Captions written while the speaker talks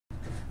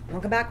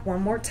Welcome back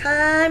one more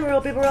time.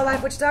 Real people, real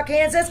life, Wichita,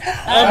 Kansas,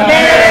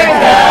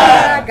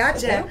 America.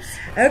 Gotcha.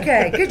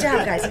 Okay, good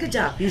job, guys. Good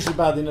job. Usually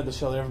by the end of the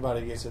show,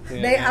 everybody gets it.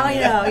 I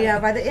know, yeah.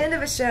 By the end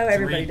of a show,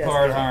 everybody does.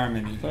 Three-part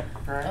harmony.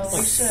 Oh,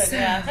 we should,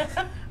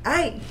 yeah.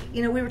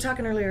 We were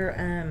talking earlier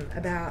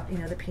about,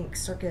 the Pink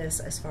Circus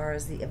as far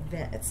as the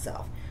event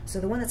itself. So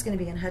the one that's going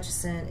to be in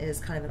Hutchinson is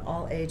kind of an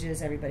all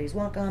ages, everybody's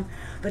welcome.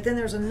 But then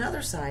there's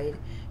another side,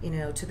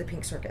 to the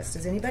Pink Circus.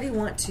 Does anybody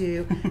want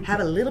to have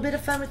a little bit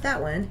of fun with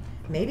that one?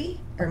 Maybe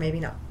or maybe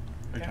not.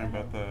 Are you talking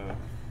about the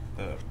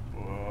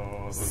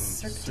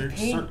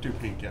Cirque du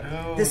Pink,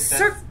 yeah. The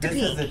Cirque du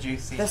Pink. This is a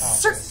juicy The topic.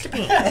 Cirque du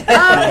Pink.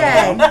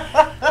 Okay.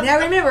 Now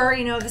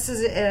remember, this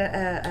is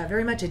a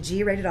very much a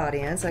G-rated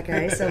audience.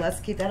 Okay, so let's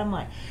keep that in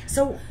mind.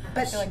 So,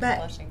 I feel like I'm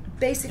blushing.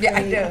 basically,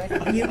 Yeah,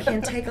 I do. you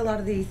can take a lot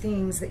of the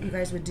things that you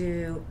guys would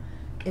do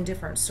in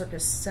different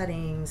circus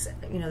settings,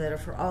 that are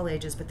for all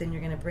ages, but then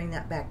you're going to bring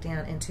that back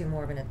down into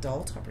more of an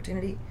adult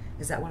opportunity.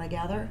 Is that what I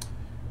gather?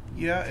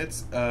 Yeah,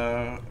 it's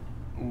the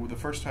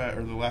first time,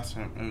 or the last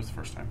time, it was the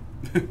first time.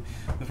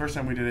 The first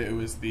time we did it, it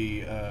was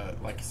the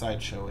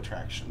sideshow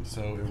attraction.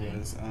 So it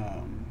was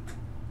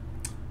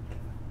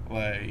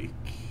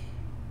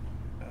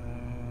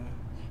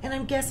And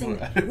I'm guessing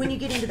when you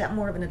get into that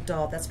more of an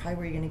adult, that's probably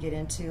where you're going to get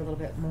into a little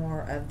bit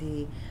more of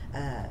the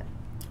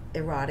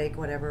erotic,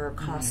 whatever,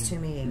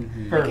 costuming.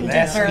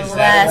 Burlesque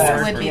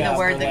would be the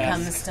word that burlesque.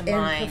 comes to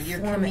mind. Your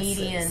performances.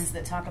 comedians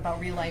that talk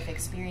about real life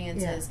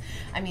experiences.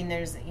 Yeah. I mean,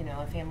 there's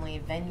a family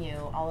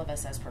venue. All of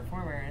us as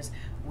performers,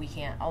 we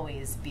can't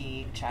always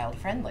be child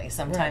friendly.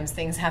 Sometimes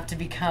things have to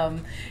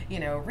become,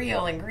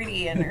 real and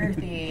gritty and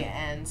earthy.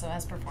 And so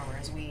as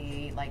performers,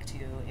 we like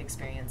to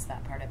experience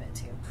that part of it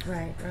too.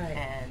 Right.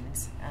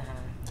 And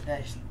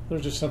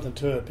there's just something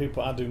to it.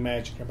 I do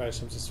magic. Everybody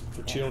says it's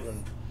for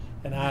children.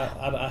 And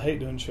I hate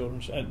doing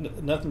children's.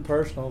 Nothing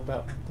personal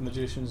about the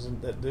magicians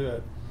that do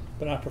it,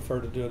 but I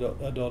prefer to do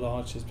adult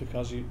audiences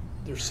because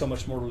there's so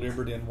much more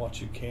liberty in what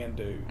you can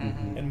do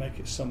and make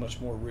it so much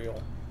more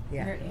real.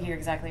 Yeah. You're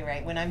exactly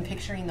right. When I'm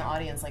picturing the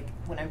audience, like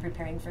when I'm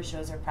preparing for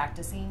shows or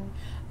practicing,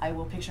 I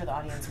will picture the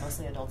audience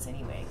mostly adults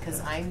anyway,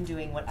 because I'm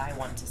doing what I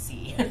want to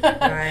see.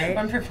 Right.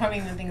 I'm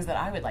performing the things that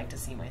I would like to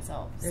see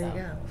myself. There you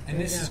go. And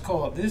this is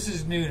cool. This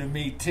is new to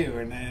me too,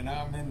 and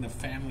I'm in the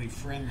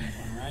family-friendly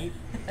one, right?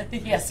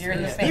 Yes, you're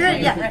in the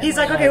family. He's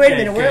like, okay, wait a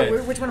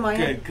minute. Which one am I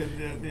in? Good.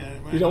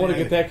 You don't want to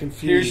get that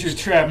confused. Here's your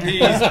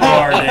trapeze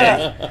party.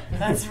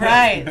 That's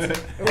right.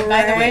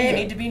 By the way, you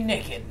need to be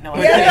naked. No,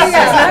 Is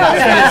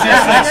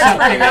this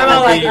something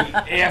that would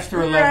be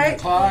after 11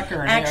 o'clock?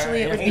 Or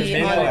actually, it would be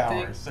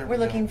hours. We're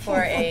looking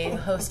for a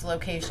host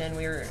location.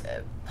 We're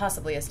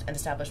possibly an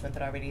establishment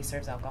that already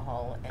serves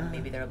alcohol, and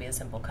maybe there will be a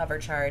simple cover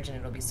charge, and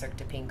it'll be Cirque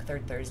du Pink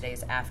third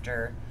Thursdays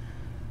after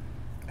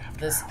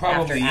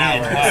Probably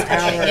hours.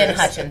 In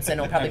Hutchinson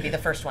will probably be the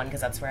first one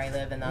because that's where I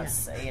live, and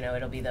that's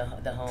it'll be the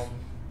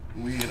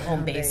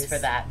home base for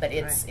that. But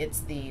it's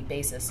the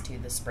basis to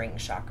the spring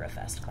Chakra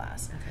Fest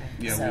class.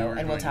 Okay. Yeah, so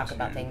we'll talk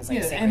about things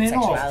like sacred and in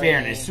all sexuality.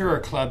 fairness, there are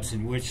clubs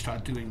in Wichita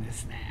doing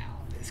this now.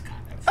 This kind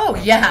of. Oh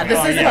yeah,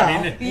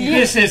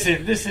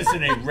 This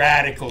isn't a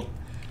radical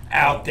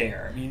out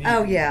there. I mean,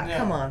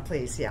 come on,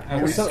 please,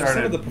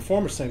 Some of the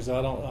performance things,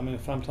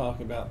 if I'm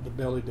talking about the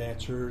belly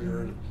dancers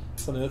or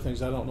some of the other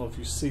things, I don't know if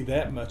you see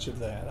that much of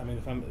that. I mean,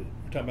 if I'm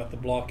talking about the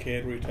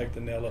blockhead where you take the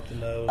nail up the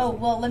nose. Oh,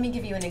 well, let me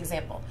give you an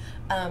example.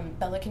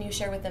 Bella, can you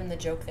share with them the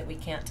joke that we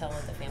can't tell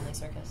at the family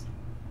circus?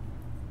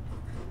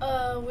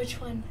 Which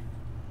one?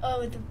 Oh,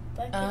 with the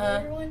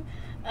Buccaneer one?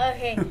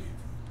 Okay.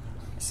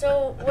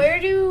 So, where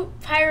do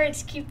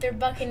pirates keep their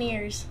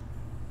buccaneers?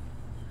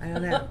 I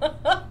don't know.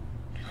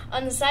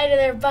 On the side of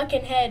their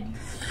bucking head.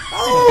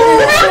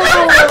 Oh,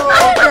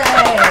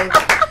 okay.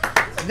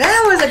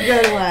 That was a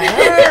good one.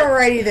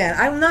 Alrighty then.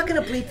 I'm not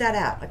going to bleep that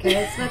out,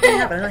 okay? It's not going to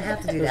happen. I don't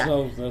have to do that.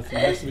 Nothing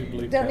has to be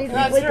bleeped. Don't need to be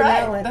That's bleeping that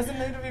right. one. Doesn't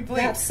need to be bleeped.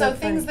 That's so so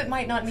things funny. that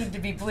might not need to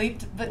be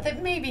bleeped, but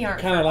that maybe aren't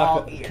Kind for of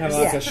all like ears.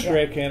 a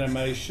Shrek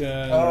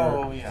animation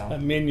or a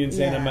Minions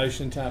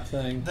animation type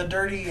thing. The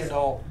dirty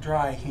adult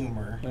dry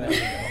humor. Right.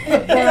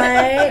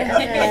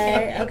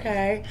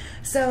 Okay.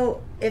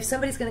 So if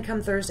somebody's going to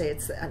come Thursday,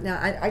 it's now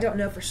I don't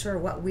know for sure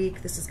what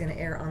week this is going to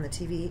air on the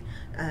TV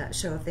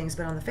show of things,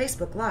 but on the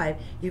Facebook Live,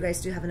 you guys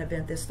do have an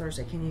event this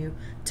Thursday. Can you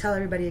tell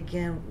everybody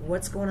again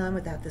what's going on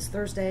with that this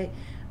Thursday?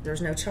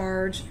 There's no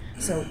charge,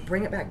 so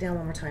bring it back down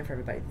one more time for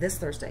everybody. This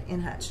Thursday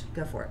in Hutch.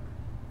 Go for it.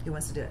 Who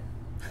wants to do it?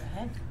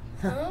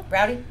 Go ahead.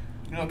 Rowdy,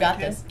 you got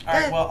this. All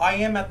right. Well, I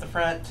am at the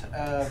front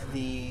of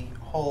the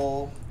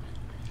whole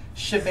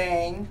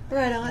shebang.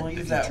 Right on. We'll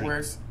use that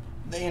word.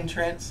 The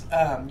entrance.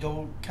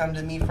 You'll come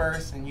to me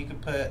first, and you can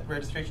put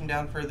registration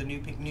down for the New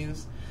Pink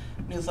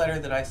newsletter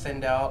that I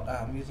send out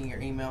using your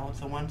email.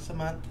 It's a once a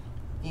month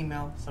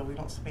email, so we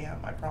don't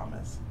spam. I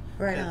promise.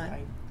 Right on.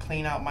 I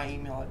clean out my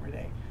email every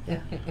day.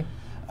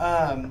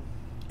 Yeah.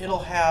 It'll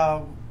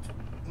have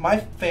my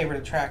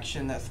favorite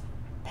attraction that's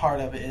part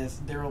of it is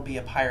there will be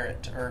a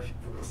pirate or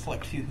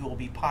select few who will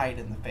be pied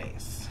in the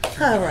face.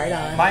 Oh, right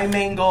on. My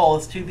main goal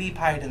is to be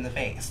pied in the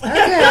face.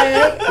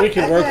 Okay. We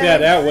can work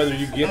that out whether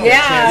you get the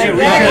Yeah, chance.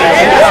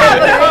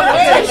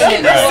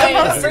 It's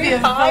supposed to be a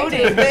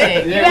voting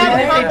thing. You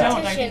have a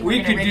competition.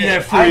 We could do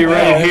that for you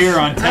right here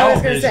on I was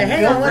television. going to say,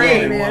 hang on,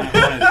 wait a minute. You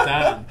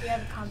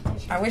have a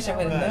competition. I wish I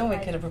would have known we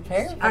could have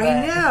prepared for that.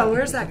 I know.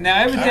 Where's that?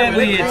 Now,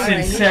 evidently, camera?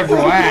 it's in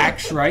several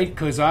acts, right?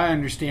 Because I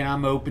understand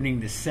I'm opening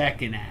the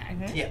second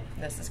act Yeah.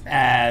 This is great.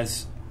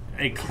 as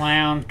a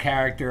clown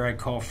character I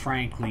call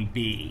Frankly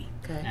B.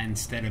 Okay.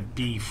 Instead of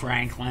B.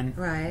 Franklin,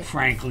 Right.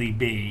 Frankly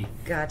B.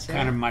 Gotcha.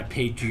 Kind of my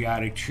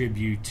patriotic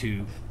tribute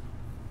to,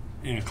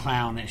 in a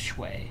clownish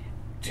way,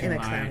 to, In a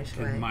my, clownish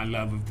to way. my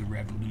love of the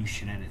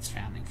Revolution and its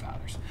founding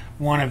fathers.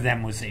 One of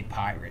them was a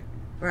pirate.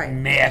 Right.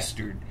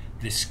 Mastered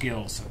the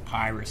skills of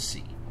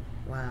piracy.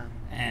 Wow.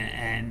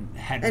 And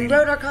had And we,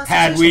 wrote our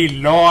had we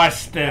Constitution.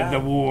 lost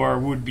the war,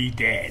 would be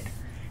dead.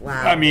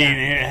 Wow. I mean,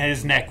 Yeah.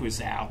 his neck was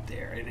out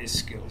there, and his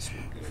skills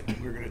were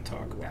good. We're going to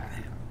talk about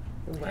him.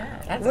 Wow.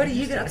 That's What are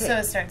you going to... So Okay.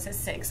 it starts at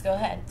 6. Go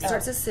ahead. It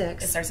starts at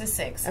 6. It starts at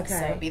 6. Okay.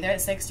 So be there at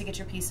 6 to get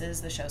your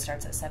pieces. The show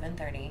starts at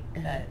 7:30.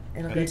 But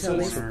It'll go till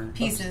Pizzas we... or-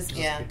 pieces,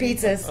 yeah.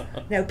 Pizzas.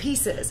 No,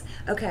 pieces.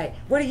 Okay.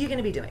 What are you going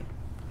to be doing?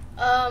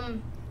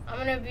 I'm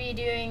gonna be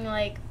doing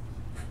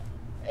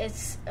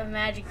it's a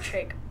magic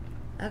trick.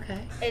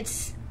 Okay.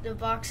 It's the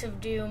box of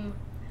doom.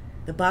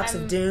 The box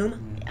of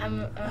doom.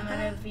 I'm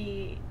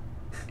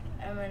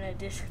gonna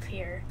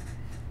disappear.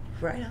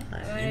 Right on.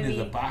 I'm gonna Into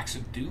the be box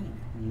of doom.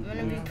 I'm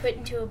gonna be put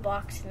into a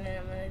box and then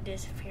I'm gonna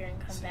disappear and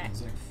come back.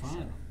 Sounds like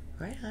fun.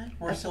 Right on.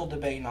 We're still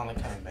debating on the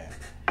coming back.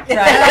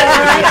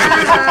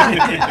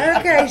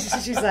 Okay.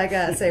 She's like,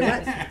 say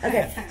what?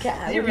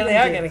 Okay. You really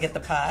are going to get the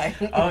pie.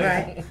 Oh, yeah.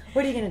 Right.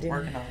 What are you going to do?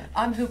 Working on it.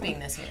 I'm hooping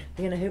this year.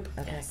 You going to hoop?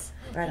 Okay. Yes.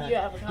 Right on. You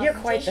have a You're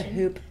quite the competition.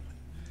 hoop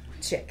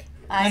chick.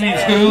 I Any know.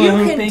 hula You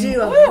can hooping?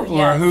 do a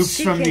Or hoops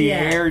she from can, the yeah.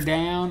 air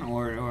down,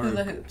 or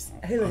Hula hoops.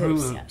 Hula hula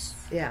hoops. hoops.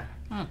 Yeah.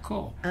 Oh,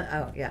 cool.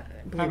 Oh, yeah.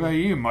 How about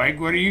you, Mike?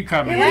 What are you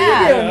coming?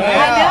 Yeah. with? you doing,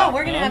 I know.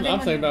 We're going to have I'm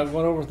big thinking one. about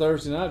going over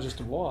Thursday night just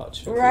to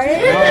watch. Right? All right.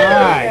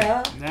 There you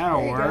go. That'll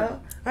There you work. go.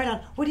 Right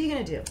on. What are you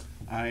going to do?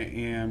 I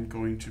am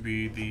going to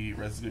be the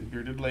resident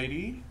bearded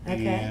lady,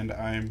 Okay. and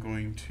I am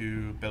going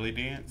to belly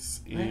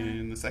dance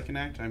in the second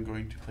act. I'm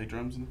going to play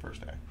drums in the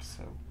first act.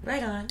 So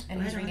Right on. And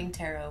right he's on. reading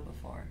tarot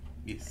before.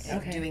 yes,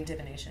 Okay. Doing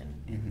divination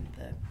in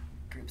the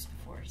groups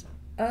before. So.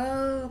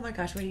 Oh my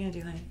gosh, what are you going to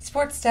do, honey?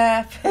 Sports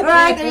staff. All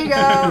right, there you go.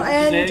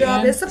 And your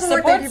job is support.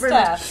 Support Thank you very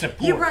much.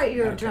 staff. You write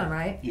your drum,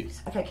 right?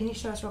 yes. Okay, can you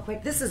show us real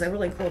quick? This is a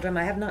really cool drum.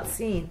 I have not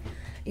seen,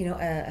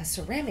 a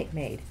ceramic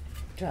made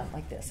drum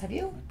like this. Have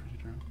you?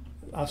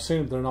 I've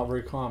seen they're not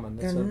very common.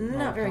 They're It's a-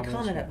 not very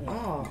common common at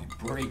all.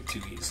 Break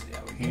too easily,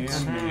 I would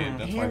guess. Handmade.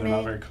 That's why they're Handmade.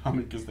 not very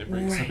common because they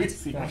break so Right.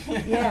 easy.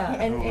 Yeah,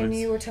 and it's-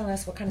 you were telling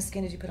us what kind of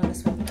skin did you put on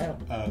this one?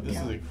 Oh, This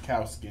yeah. is a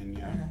cow skin,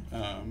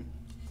 yeah.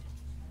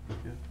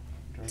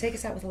 Take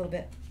us out with a little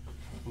bit.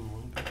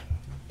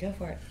 Go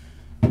for it.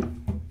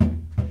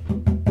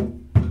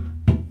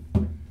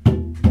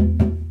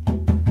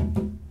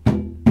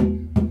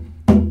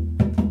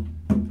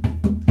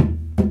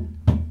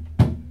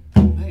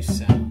 Nice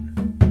sound.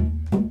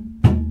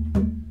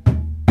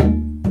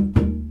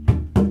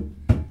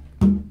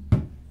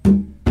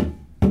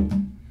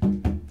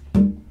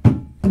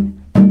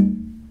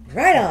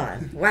 Right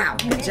on. Wow.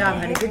 Good job,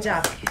 honey. Good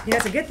job. You know,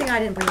 it's a good thing I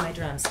didn't bring my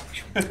drums.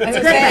 I was gonna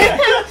say,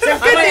 It's a good I'm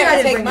thing gonna I have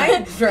to didn't take bring my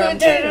my drum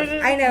too.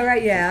 I know,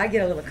 right? Yeah, I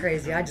get a little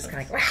crazy. I just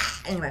kind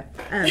of anyway.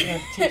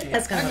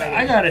 That's kind of what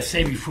I gotta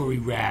say before we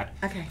wrap,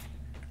 Okay.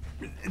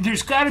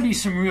 there's got to be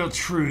some real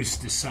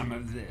truth to some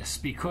of this,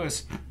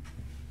 because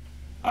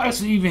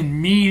us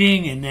even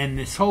meeting and then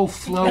this whole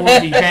flow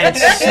of events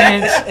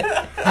since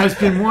has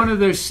been one of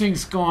those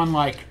things going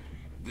like,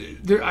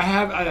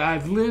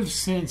 I've lived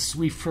since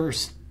we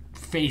first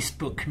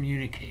Facebook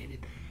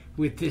communicated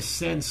with this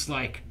sense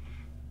like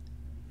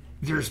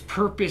there's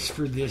purpose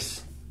for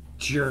this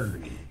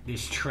journey,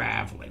 this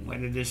traveling,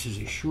 whether this is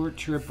a short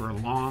trip or a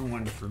long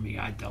one for me,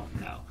 I don't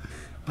know.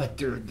 But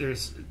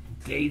there's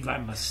Dave, I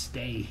must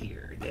stay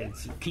here.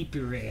 Keep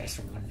your ass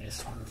on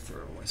this one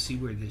for a while. See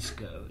where this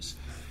goes.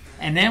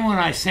 And then when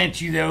I sent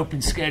you the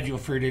open schedule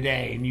for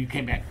today, and you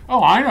came back,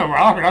 oh, I know,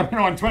 Robert, I've been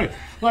on 20.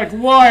 Like,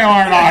 why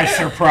aren't I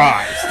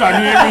surprised? I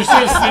mean, it was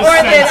just this Or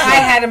sense that I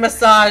of- had a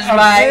massage by,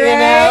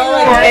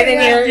 right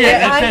in here.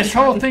 this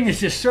whole thing is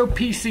just so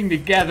piecing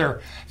together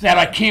that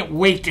I can't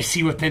wait to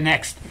see what the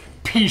next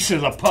piece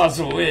of the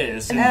puzzle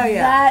is. Oh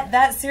yeah.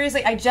 That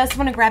seriously, I just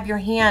want to grab your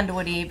hand,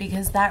 Woody,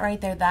 because that right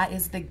there, that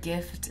is the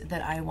gift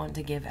that I want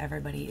to give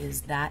everybody,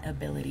 is that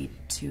ability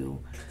to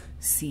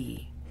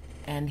see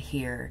and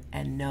hear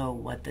and know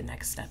what the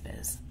next step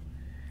is.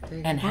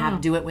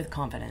 And do it with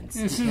confidence.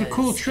 This is a because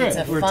cool trip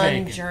It's a we're fun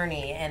taking.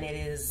 journey, and it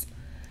is.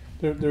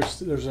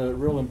 There's a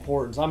real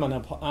importance. I'm an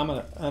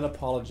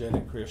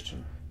unapologetic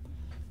Christian,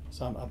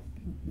 so I'm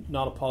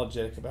not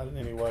apologetic about it in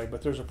any way.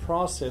 But there's a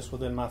process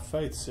within my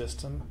faith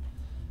system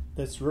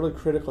that's really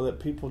critical that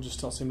people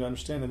just don't seem to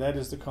understand, and that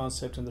is the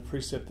concept and the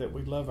precept that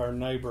we love our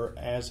neighbor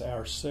as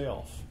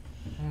ourself.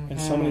 And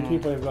so many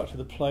people have got to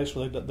the place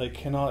where they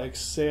cannot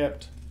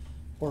accept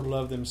or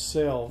love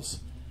themselves,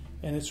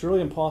 and it's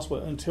really impossible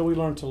until we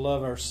learn to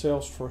love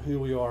ourselves for who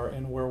we are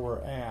and where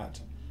we're at,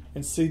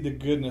 and see the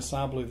goodness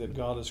I believe that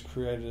God has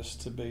created us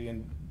to be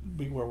and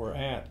be where we're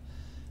at.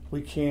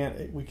 We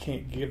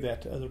can't give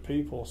that to other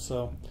people.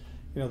 So,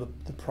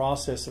 the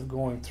process of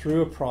going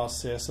through a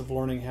process of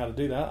learning how to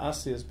do that, I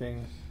see as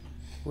being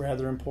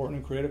rather important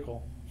and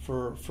critical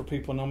for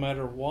people, no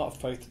matter what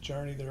faith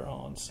journey they're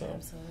on. So,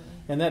 Absolutely.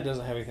 and that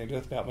doesn't have anything to do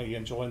with about me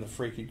enjoying the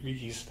freaky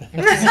greaky stuff.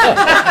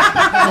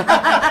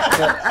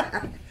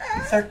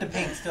 Cirque du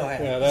Pink still has.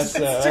 Yeah, that's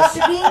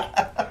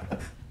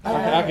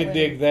I could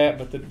dig that,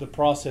 but the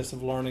process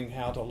of learning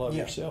how to love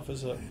yourself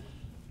is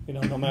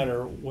no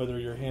matter whether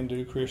you're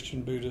Hindu,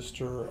 Christian, Buddhist,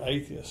 or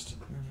atheist,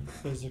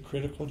 is a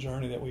critical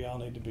journey that we all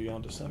need to be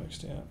on to some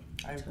extent.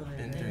 I've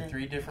been through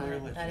 3 different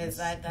religions.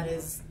 That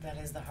is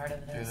the heart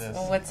of this.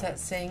 Well, what's that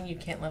saying? You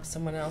can't love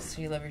someone else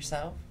till you love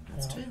yourself.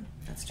 That's true.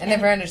 That's true. I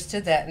never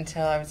understood that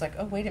until I was like,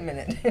 oh, wait a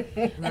minute.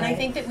 And I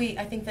think that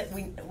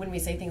when we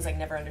say things like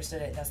never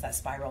understood it, that's that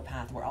spiral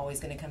path. We're always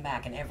going to come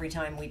back. And every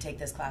time we take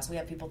this class, we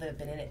have people that have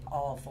been in it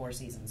all 4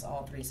 seasons,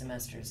 all 3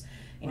 semesters,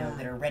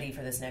 that are ready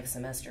for this next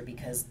semester,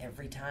 because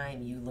every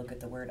time you look at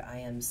the word I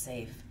am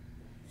safe,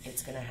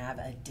 it's going to have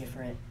a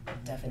different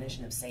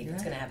definition of safe.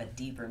 It's going to have a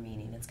deeper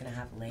meaning. It's going to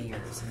have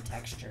layers and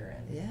texture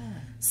and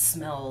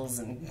smells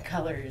and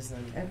colors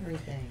and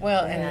everything.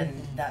 Well,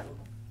 and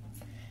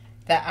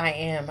that I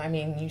am. I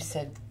mean, you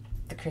said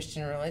the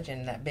Christian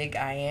religion, that big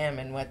I am,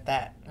 and what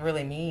that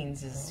really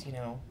means is,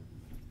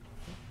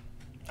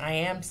 I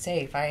am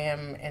safe. I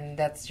am, and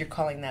you're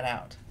calling that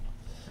out.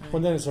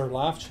 Well, then as our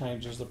life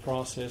changes, the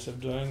process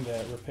of doing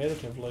that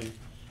repetitively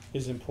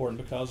is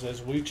important, because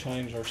as we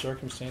change, our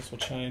circumstance will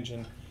change,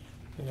 and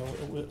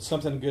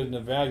something good and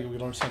of value, we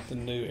learn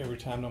something new every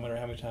time, no matter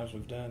how many times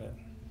we've done it.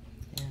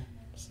 Yeah.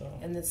 So.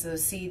 And it's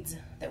those seeds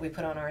that we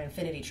put on our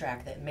infinity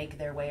track that make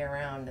their way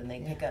around, and they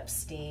pick up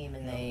steam,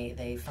 and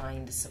they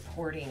find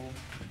supporting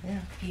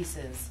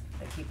pieces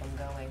that keep them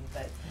going.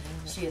 But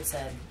she had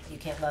said, you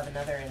can't love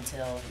another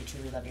until you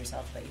truly love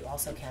yourself, but you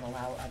also can't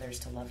allow others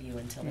to love you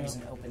until there's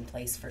an open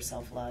place for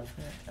self-love.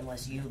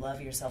 Unless you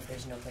love yourself,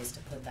 there's no place to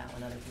put that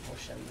when other people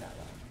show you that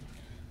love.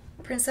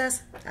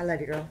 Princess, I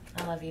love you, girl.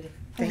 I love you too.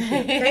 Thank you.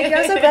 Thank you.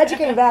 I'm so glad you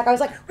came back. I was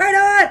like,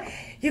 right on.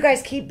 You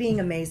guys keep being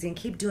amazing.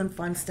 Keep doing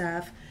fun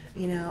stuff.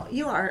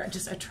 You are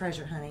just a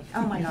treasure, honey.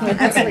 Oh my God, I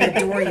absolutely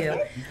adore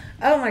you.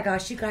 Oh my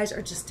gosh, you guys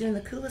are just doing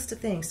the coolest of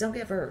things. Don't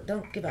give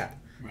up.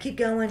 Keep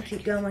going,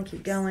 keep going,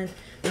 keep going.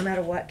 No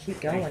matter what, keep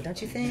going. Don't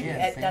you think?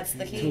 That's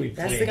the key.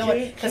 That's the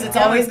key. Because it's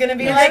always going to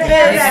be like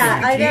this.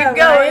 I know, Keep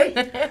going.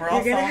 right? We're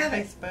also You're gonna on have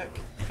it.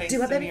 Facebook. Do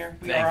what, baby?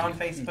 We are on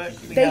Facebook.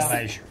 We Face- have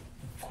Pleasure.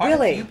 quite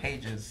Really? a few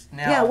pages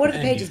now. Yeah, what are the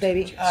pages,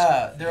 baby?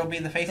 There will be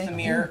the Face the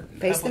Mirror.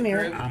 Face the public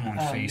Mirror. group, I'm on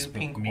New Facebook.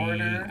 Pink Me.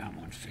 Order. I'm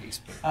on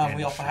Facebook.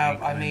 We also have.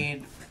 I Franklin,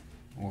 made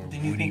or the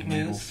New Woody Pink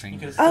News. Middlefinger. You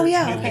can Oh, search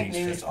yeah. New Pink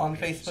Okay. News on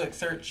Facebook.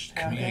 Search.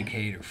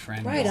 Communicator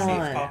friend. Right See it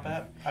on. pop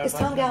up. Is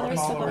Tom Gallery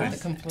still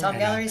Followers. on? Tom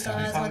Gallery still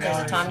has one.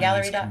 There's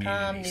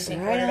tomgallery.com,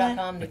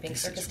 newpinkporter.com, But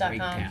this is right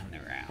newpinkcircus.com. down the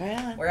route.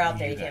 Right on. We're out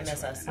there. You can't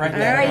miss us. Right All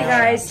there. right, you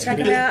guys, check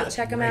Yeah. them out.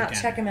 Check them Right out.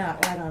 down. Check them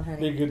out. Right on, Be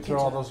honey. good to throw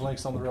all those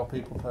links on the Real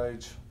People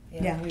page.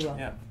 Yeah, we will.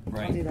 Yeah.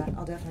 I'll do that.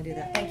 I'll definitely do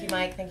that. Thank you,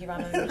 Mike. Thank you,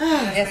 Rama.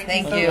 Yes,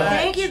 thank you.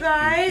 Thank you,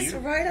 guys.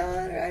 Right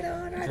on, right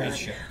on, right Great on.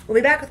 show. We'll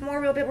be back with more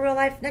Real People, Real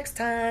Life next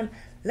time.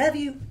 Love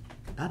you.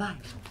 Bye-bye.